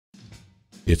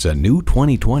It's a new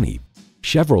 2020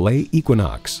 Chevrolet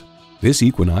Equinox. This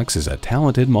Equinox is a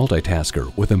talented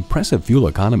multitasker with impressive fuel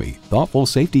economy, thoughtful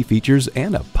safety features,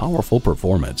 and a powerful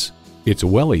performance. It's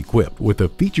well equipped with the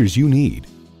features you need: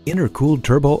 intercooled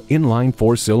turbo inline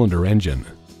 4-cylinder engine,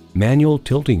 manual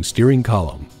tilting steering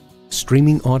column,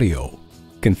 streaming audio,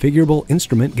 configurable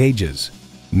instrument gauges,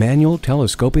 manual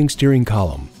telescoping steering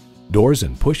column, doors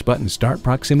and push-button start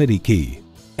proximity key,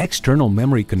 external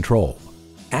memory control,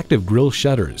 active grille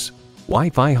shutters,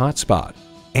 Wi-Fi hotspot,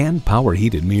 and power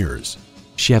heated mirrors.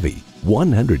 Chevy,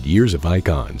 100 years of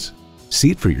icons.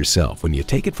 See it for yourself when you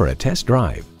take it for a test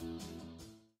drive.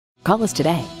 Call us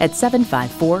today at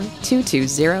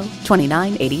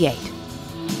 754-220-2988.